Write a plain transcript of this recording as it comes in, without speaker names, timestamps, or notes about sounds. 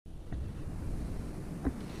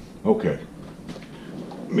Okay,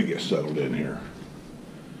 let me get settled in here.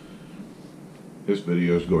 This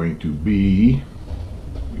video is going to be,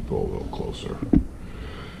 let me pull a little closer.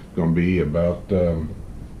 It's going to be about,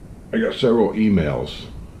 I got several emails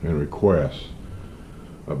and requests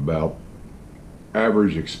about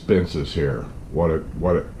average expenses here, what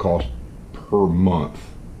it costs per month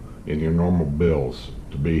in your normal bills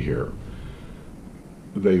to be here.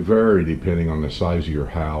 They vary depending on the size of your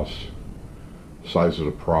house, size of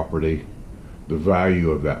the property, the value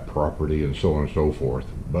of that property, and so on and so forth.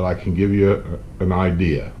 But I can give you an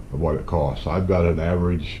idea of what it costs. I've got an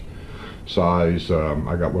average size,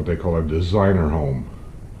 I got what they call a designer home.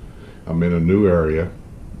 I'm in a new area.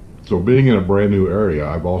 So being in a brand new area,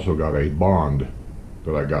 I've also got a bond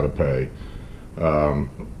that I got to pay.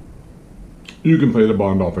 You can pay the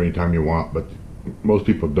bond off anytime you want, but most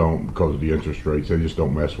people don't because of the interest rates. They just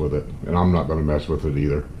don't mess with it, and I'm not going to mess with it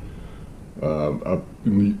either. Up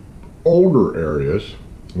in the older areas,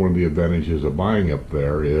 one of the advantages of buying up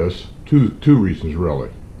there is two reasons really.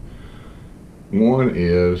 One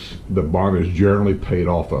is the bond is generally paid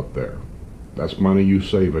off up there. That's money you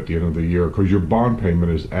save at the end of the year because your bond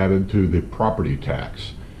payment is added to the property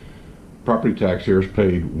tax. Property tax here is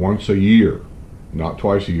paid once a year, not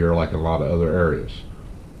twice a year like a lot of other areas.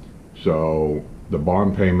 So the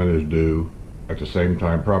bond payment is due at the same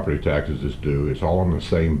time property taxes is due. It's all on the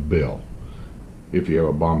same bill. If you have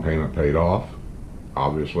a bond payment paid off,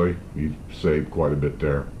 obviously you've saved quite a bit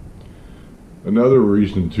there. Another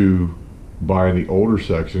reason to buy the older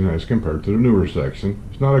section as compared to the newer section,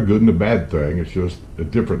 it's not a good and a bad thing, it's just a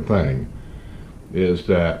different thing, is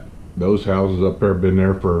that those houses up there have been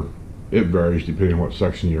there for, it varies depending on what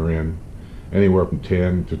section you're in, anywhere from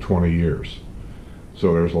 10 to 20 years.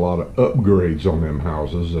 So there's a lot of upgrades on them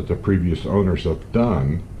houses that the previous owners have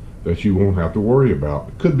done that you won't have to worry about.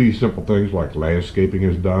 It could be simple things like landscaping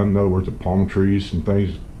is done. In other words, the palm trees and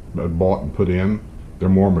things bought and put in, they're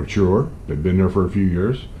more mature. They've been there for a few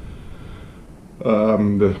years. I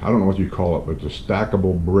don't know what you call it, but the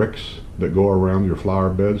stackable bricks that go around your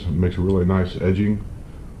flower beds and makes a really nice edging,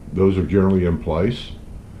 those are generally in place.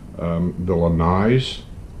 The lanais,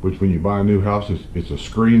 which when you buy a new house, it's a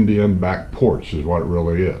screened in back porch is what it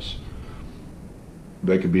really is.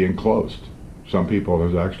 They could be enclosed. Some people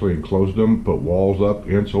have actually enclosed them, put walls up,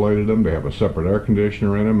 insulated them. They have a separate air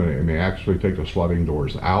conditioner in them, and they actually take the sliding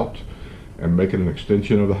doors out and make it an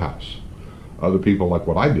extension of the house. Other people, like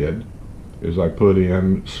what I did, is I put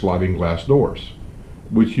in sliding glass doors,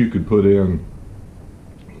 which you could put in.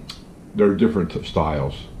 There are different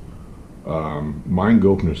styles. Mine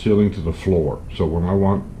go from the ceiling to the floor. So when I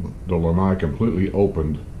want the lanai completely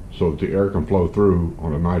opened so that the air can flow through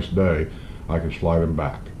on a nice day, I can slide them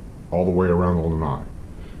back all the way around the lanai.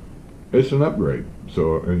 It's an upgrade.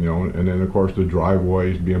 So, and then of course the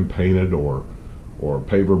driveways being painted or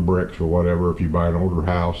paver bricks or whatever. If you buy an older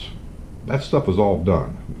house, that stuff is all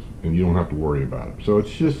done and you don't have to worry about it. So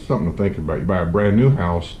it's just something to think about. You buy a brand new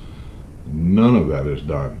house, none of that is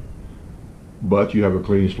done. But you have a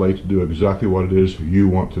clean slate to do exactly what it is you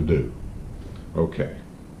want to do. Okay.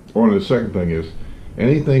 Or the second thing is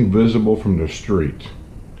anything visible from the street,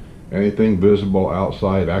 anything visible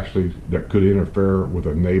outside actually that could interfere with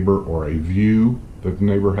a neighbor or a view that the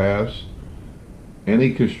neighbor has,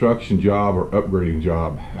 any construction job or upgrading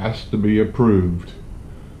job has to be approved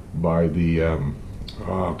by the,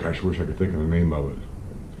 oh gosh, I wish I could think of the name of it.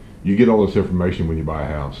 You get all this information when you buy a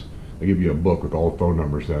house. They give you a book with all the phone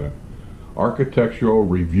numbers in it. Architectural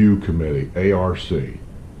Review Committee, ARC,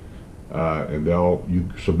 and you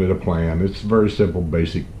submit a plan. It's a very simple,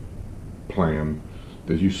 basic plan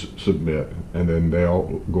that you submit, and then they'll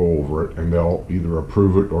go over it and they'll either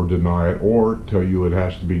approve it or deny it or tell you it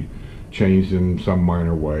has to be changed in some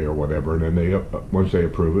minor way or whatever. And then once they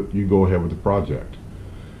approve it, you go ahead with the project.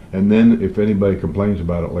 And then if anybody complains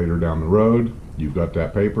about it later down the road, you've got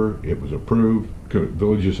that paper, it was approved,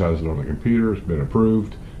 Village just has it on the computer, it's been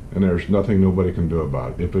approved, and there's nothing nobody can do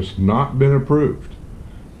about it. If it's not been approved,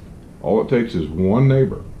 all it takes is one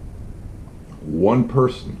neighbor, one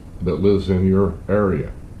person that lives in your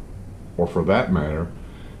area, or for that matter,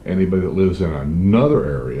 anybody that lives in another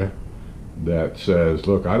area that says,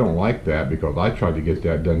 look, I don't like that because I tried to get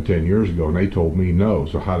that done 10 years ago and they told me no,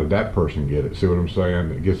 so how did that person get it? See what I'm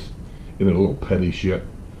saying? It gets in a little petty shit.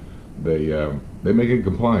 They make a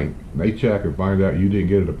complaint. They check and find out you didn't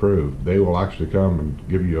get it approved. They will actually come and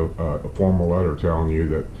give you a formal letter telling you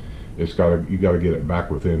that you got to get it back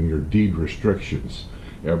within your deed restrictions.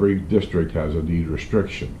 Every district has a deed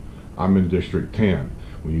restriction. I'm in District 10.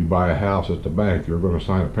 When you buy a house at the bank, you're going to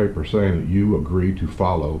sign a paper saying that you agree to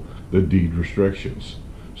follow the deed restrictions.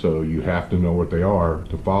 So you have to know what they are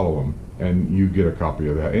to follow them, and you get a copy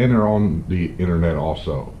of that. And they're on the internet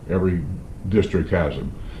also. Every district has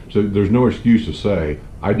them. So there's no excuse to say,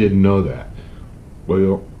 I didn't know that.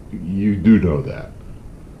 Well, you do know that.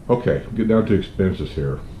 Okay, get down to expenses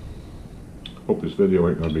here. Hope this video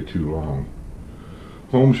ain't gonna be too long.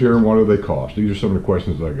 Homes here, what do they cost? These are some of the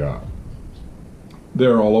questions I got.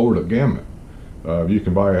 They're all over the gamut. You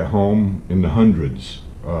can buy a home in the hundreds,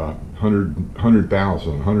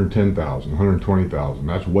 100,000, 110,000, 120,000.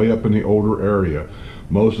 That's way up in the older area.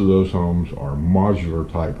 Most of those homes are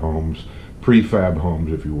modular type homes, prefab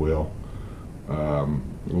homes, if you will.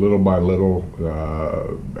 Little by little,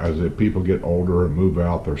 as the people get older and move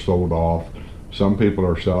out, they're sold off. Some people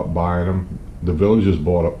are buying them. The villages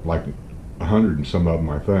bought up like 100 and some of them,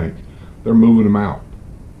 I think. They're moving them out,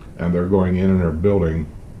 and they're going in and they're building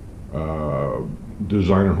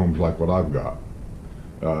designer homes like what I've got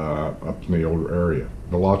up in the older area.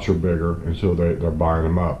 The lots are bigger, and so they're buying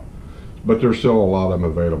them up. But there's still a lot of them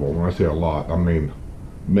available. When I say a lot, I mean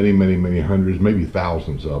many hundreds, maybe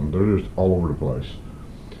thousands of them. They're just all over the place.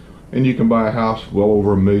 And you can buy a house well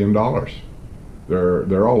over $1 million.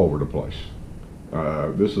 They're all over the place.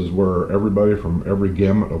 This is where everybody from every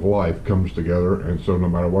gamut of life comes together, and so no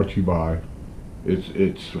matter what you buy,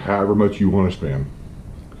 it's however much you want to spend.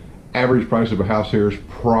 Average price of a house here is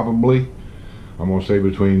probably, I'm going to say,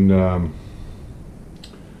 between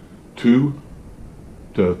 2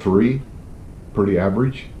 to 3, pretty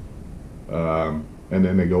average, and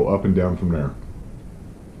then they go up and down from there.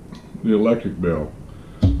 The electric bill.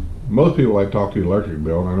 Most people I talk to the electric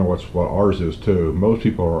bill, and I know what ours is too. Most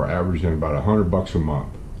people are averaging about $100 a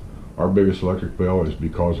month. Our biggest electric bill is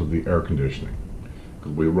because of the air conditioning,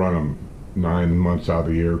 because we run them 9 months out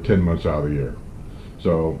of the year, 10 months out of the year.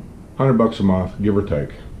 So $100 a month, give or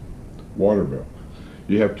take. Water bill.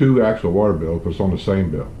 You have two actual water bills, but it's on the same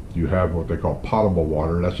bill. You have what they call potable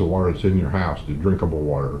water. That's the water that's in your house, the drinkable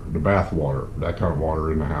water, the bath water, that kind of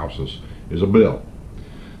water in the houses is a bill.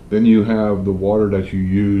 Then you have the water that you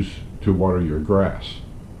use to water your grass,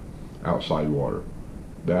 outside water.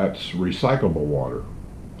 That's recyclable water.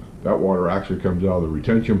 That water actually comes out of the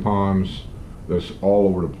retention ponds. That's all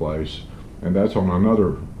over the place, and that's on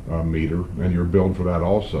another meter, and you're billed for that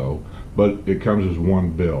also, but it comes as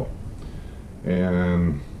one bill.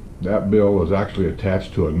 And that bill is actually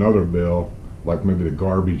attached to another bill, like maybe the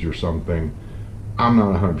garbage or something. I'm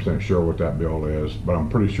not 100% sure what that bill is, but I'm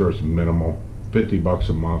pretty sure it's minimal. $50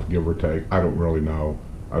 a month, give or take. I don't really know.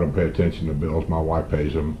 I don't pay attention to bills. My wife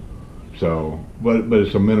pays them. So, but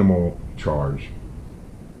it's a minimal charge.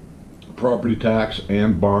 Property tax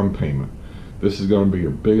and bond payment. This is going to be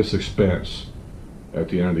your biggest expense at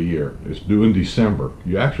the end of the year. It's due in December.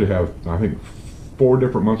 You actually have, I think, 4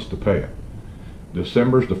 different months to pay it.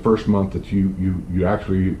 December is the first month that you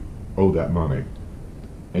actually owe that money.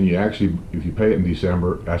 And you actually, if you pay it in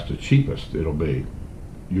December, that's the cheapest it'll be.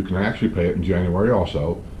 You can actually pay it in January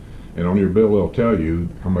also, and on your bill it'll tell you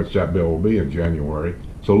how much that bill will be in January.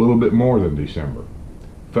 It's a little bit more than December.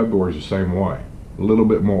 February is the same way, a little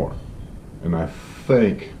bit more. And I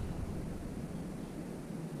think,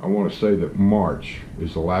 I want to say that March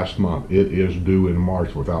is the last month. It is due in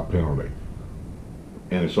March without penalty.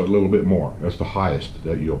 And it's a little bit more. That's the highest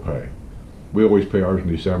that you'll pay. We always pay ours in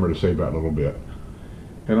December to save that little bit.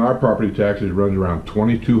 And our property taxes runs around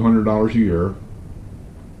 $2,200 a year.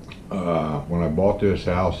 When I bought this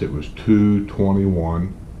house, it was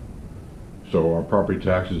 $221. So our property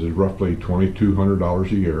taxes is roughly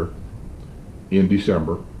 $2,200 a year in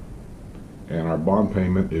December. And our bond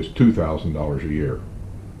payment is $2,000 a year.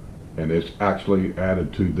 And it's actually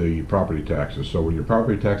added to the property taxes. So when your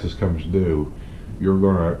property taxes comes due, you're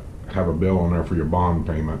going to have a bill on there for your bond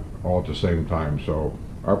payment all at the same time. So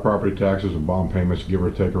our property taxes and bond payments give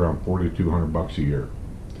or take around $4,200 a year.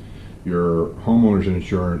 Your homeowner's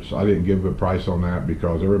insurance, I didn't give a price on that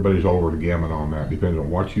because everybody's over the gamut on that. Depends on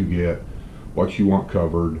what you get, what you want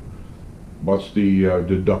covered, what's the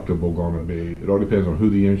deductible going to be. It all depends on who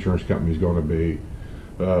the insurance company is going to be.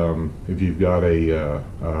 If you've got a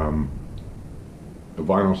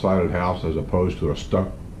vinyl sided house as opposed to a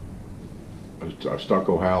stucco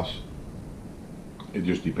house, it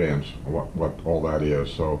just depends on what all that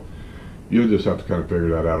is. So you'll just have to kind of figure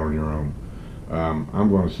that out on your own. I'm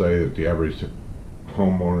going to say that the average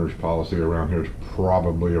homeowner's policy around here is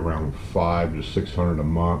probably around $500 to $600 a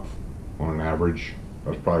month on an average.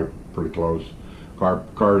 That's probably pretty close.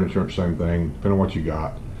 Car insurance, same thing, depending on what you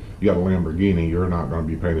got. You got a Lamborghini, you're not going to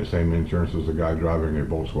be paying the same insurance as a guy driving a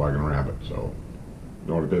Volkswagen Rabbit. So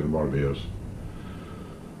it all depends on what it is.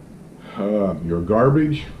 Your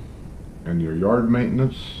garbage and your yard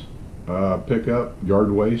maintenance, Pickup,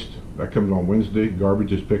 yard waste, that comes on Wednesday.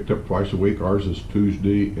 Garbage is picked up twice a week. Ours is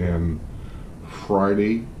Tuesday and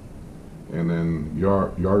Friday. And then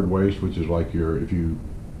yard waste, which is like if you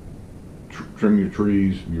trim your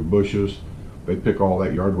trees, your bushes, they pick all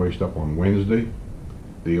that yard waste up on Wednesday.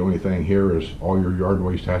 The only thing here is all your yard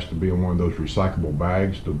waste has to be in one of those recyclable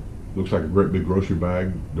bags. Looks like a great big grocery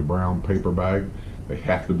bag, the brown paper bag. They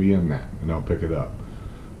have to be in that, and they'll pick it up.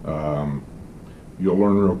 You'll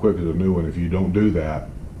learn real quick as a new one, if you don't do that,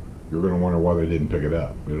 you're going to wonder why they didn't pick it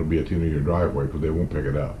up. It'll be at the end of your driveway because they won't pick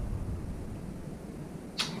it up.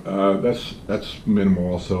 That's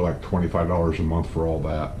minimal, also like $25 a month for all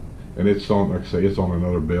that. And it's on, like I say, it's on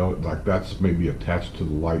another bill. Like that's maybe attached to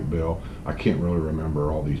the light bill. I can't really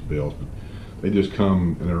remember all these bills, but they just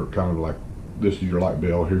come and they're kind of like, this is your light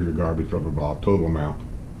bill, here's your garbage, blah, blah, blah, total amount,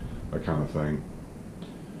 that kind of thing.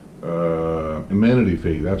 Amenity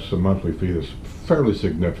fee, that's a monthly fee that's fairly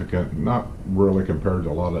significant, not really compared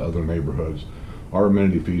to a lot of other neighborhoods. Our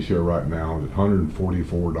amenity fees here right now is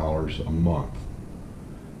 $144 a month.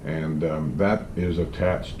 And that is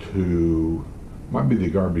attached to, might be the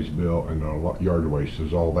garbage bill and the yard waste,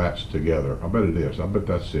 is all that's together. I bet it is. I bet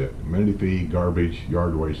that's it. Amenity fee, garbage,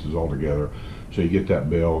 yard waste is all together. So you get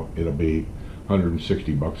that bill, it'll be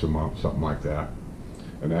 $160 a month, something like that.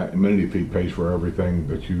 And that amenity fee pays for everything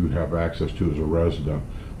that you have access to as a resident.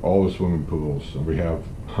 All the swimming pools, and we have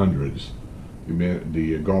hundreds.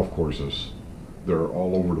 The golf courses, they're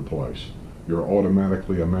all over the place. You're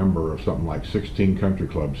automatically a member of something like 16 country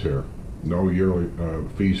clubs here. No yearly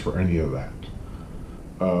fees for any of that.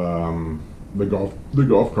 The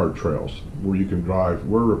golf cart trails where you can drive.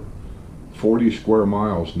 We're 40 square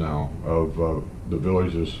miles now of the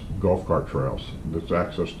village's golf cart trails. That's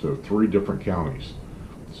access to 3 different counties.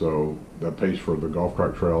 So that pays for the golf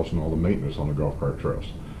cart trails and all the maintenance on the golf cart trails.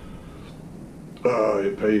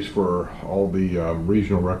 It pays for all the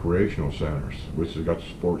regional recreational centers, which has got the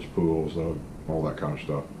sports pools, all that kind of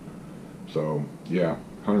stuff. So yeah,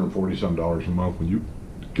 $140 some a month when you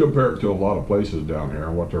compare it to a lot of places down here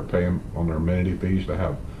and what they're paying on their amenity fees to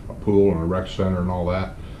have a pool and a rec center and all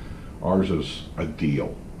that. Ours is a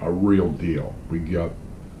deal, a real deal. We got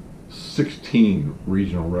 16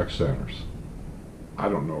 regional rec centers. I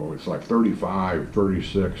don't know, it's like 35,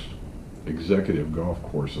 36 executive golf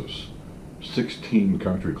courses, 16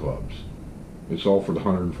 country clubs. It's all for the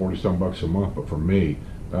 $140 some a month, but for me,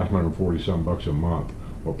 that $140 some a month,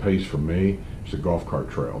 what pays for me is the golf cart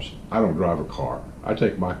trails. I don't drive a car. I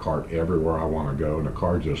take my cart everywhere I want to go, and the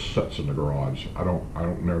car just sits in the garage. I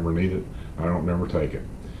don't never need it. I don't never take it.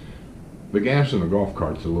 The gas in the golf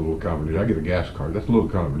cart's a little kind of an issue. I get a gas cart. That's a little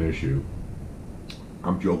kind of an issue.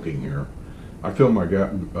 I'm joking here. I fill my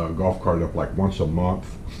golf cart up like once a month,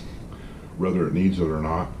 whether it needs it or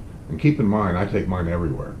not. And keep in mind, I take mine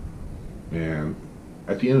everywhere. And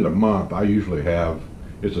at the end of the month, I usually have,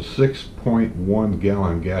 it's a 6.1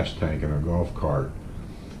 gallon gas tank in a golf cart.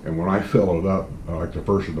 And when I fill it up, like the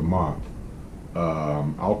first of the month,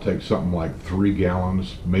 I'll take something like 3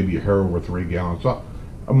 gallons, maybe a hair over 3 gallons. So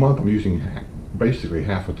a month I'm using basically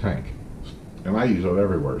half a tank. And I use it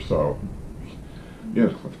everywhere, so yeah,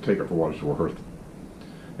 take it for what it's worth.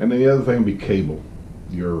 And then the other thing would be cable.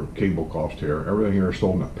 Your cable cost here. Everything here is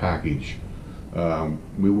sold in a package.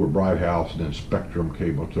 We were Bright House, and then Spectrum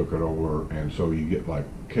Cable took it over, and so you get like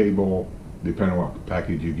cable, depending on what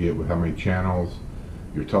package you get with how many channels,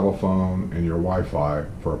 your telephone, and your Wi-Fi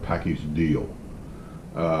for a package deal.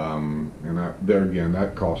 And there again,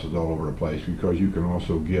 that cost is all over the place because you can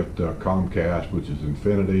also get Comcast, which is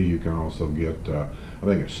Infinity. You can also get, I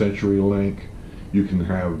think it's CenturyLink. You can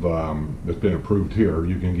have, that's been approved here,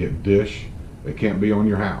 you can get Dish. It can't be on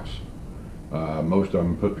your house. Most of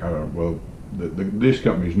them put, well, the dish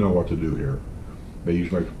companies know what to do here. They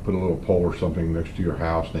usually put a little pole or something next to your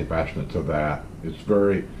house and they fasten it to that. It's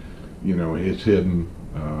very, you know, it's hidden.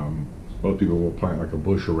 Most people will plant like a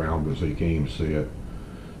bush around it so you can't even see it.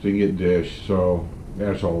 So you can get dish, so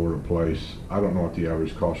that's all over the place. I don't know what the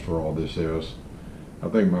average cost for all this is. I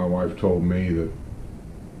think my wife told me that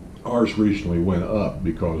ours recently went up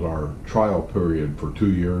because our trial period for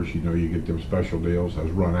 2 years, you know, you get them special deals,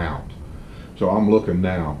 has run out. So I'm looking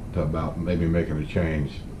now to about maybe making a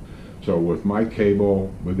change. So with my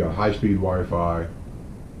cable, we've got high-speed Wi-Fi,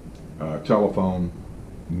 telephone.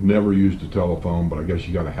 Never used the telephone, but I guess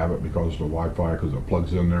you got to have it because of the Wi-Fi, because it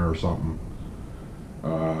plugs in there or something.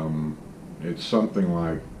 It's something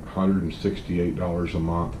like $168 a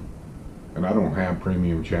month, and I don't have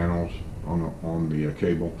premium channels on the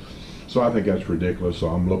cable, so I think that's ridiculous. So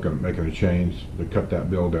I'm looking at making a change to cut that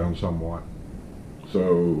bill down somewhat.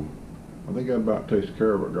 So I think that about takes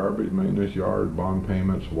care of it. Garbage, maintenance, yard, bond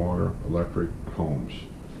payments, water, electric, homes.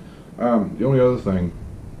 The only other thing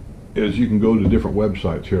is you can go to different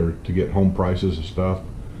websites here to get home prices and stuff.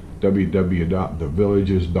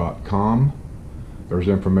 www.thevillages.com. There's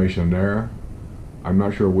information there. I'm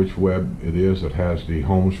not sure which web it is that has the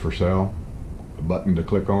homes for sale, a button to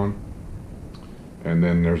click on. And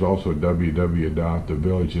then there's also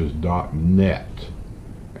www.thevillages.net.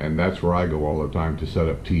 And that's where I go all the time to set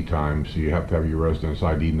up tea time. So you have to have your residence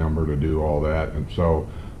ID number to do all that. And so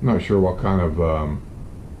I'm not sure what kind of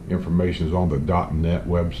information is on the .net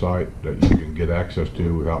website that you can get access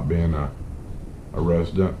to without being a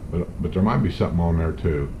resident. But there might be something on there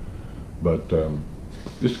too. But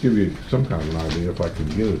just to give you some kind of an idea, if I can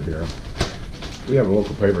get it here. We have a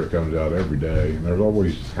local paper that comes out every day. And there's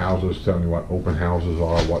always houses telling you what open houses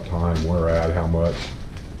are, what time, where at, how much.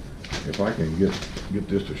 If I can get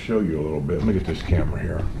this to show you a little bit, let me get this camera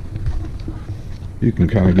here. You can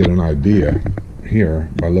kind of get an idea here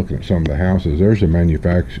by looking at some of the houses. There's a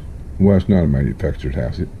manufactured, well, it's not a manufactured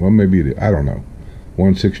house. Well, maybe it is, I don't know.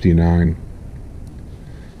 169.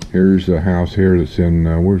 Here's a house here that's in,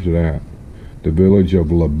 where's it at? The Village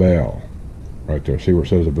of LaBelle. Right there. See where it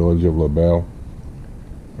says the Village of LaBelle?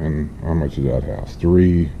 And how much is that house?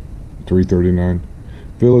 $339.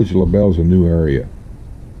 Village of LaBelle is a new area.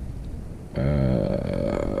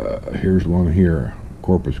 Here's one here,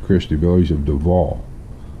 Corpus Christi, Village of Duval.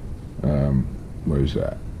 What is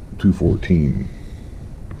that? 214.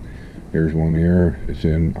 Here's one here. It's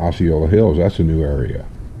in Osceola Hills. That's a new area.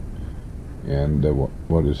 And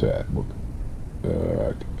what is that?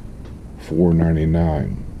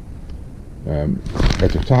 $499.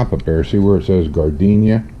 At the top up there, see where it says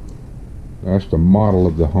Gardenia? That's the model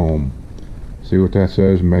of the home. See what that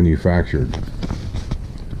says? Manufactured.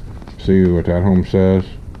 See what that home says?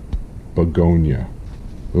 Begonia.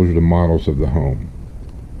 Those are the models of the home.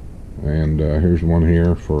 And here's one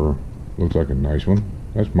here for, looks like a nice one.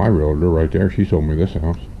 That's my realtor right there. She sold me this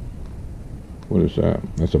house. What is that?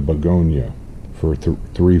 That's a Begonia for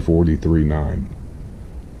 $343.9.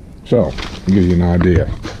 So, to give you an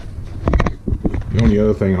idea. The only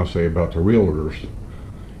other thing I'll say about the realtors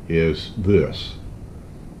is this.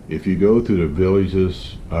 If you go through the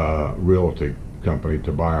Villages Realty company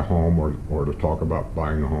to buy a home or to talk about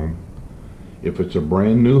buying a home, if it's a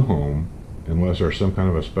brand new home, unless there's some kind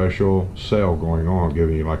of a special sale going on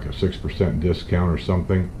giving you like a 6% discount or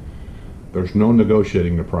something, there's no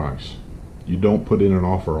negotiating the price. You don't put in an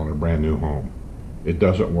offer on a brand new home. It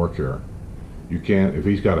doesn't work here. You can't, if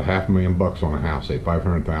he's got $500,000 on a house, say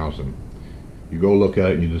 $500,000, you go look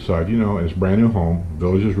at it and you decide, you know, it's a brand new home,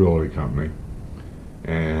 Villages Realty Company.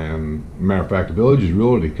 And matter of fact, the Villages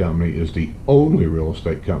Realty Company is the only real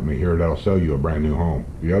estate company here that'll sell you a brand new home.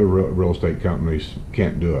 The other real estate companies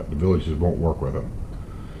can't do it. The Villages won't work with them.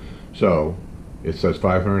 So it says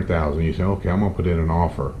 $500,000. You say, okay, I'm gonna put in an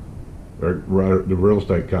offer. The real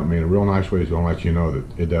estate company, in a real nice way, is gonna let you know that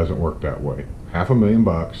it doesn't work that way.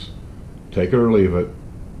 $500,000, take it or leave it.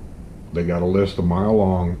 They got a list a mile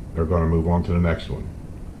long. They're gonna move on to the next one.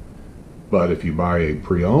 But if you buy a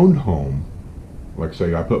pre-owned home, like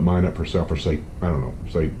say I put mine up for sale for say, I don't know,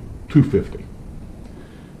 say $250.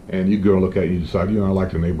 And you go look at it, you decide, you know, I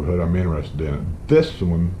like the neighborhood, I'm interested in it. This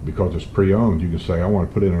one, because it's pre-owned, you can say, I want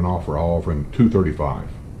to put in an offer, I'll offer him $235.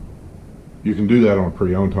 You can do that on a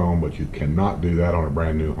pre-owned home, but you cannot do that on a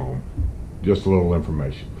brand new home. Just a little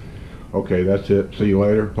information. Okay, that's it. See you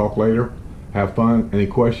later. Talk later. Have fun. Any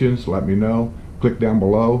questions, let me know. Click down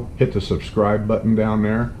below. Hit the subscribe button down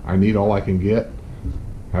there. I need all I can get.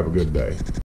 Have a good day.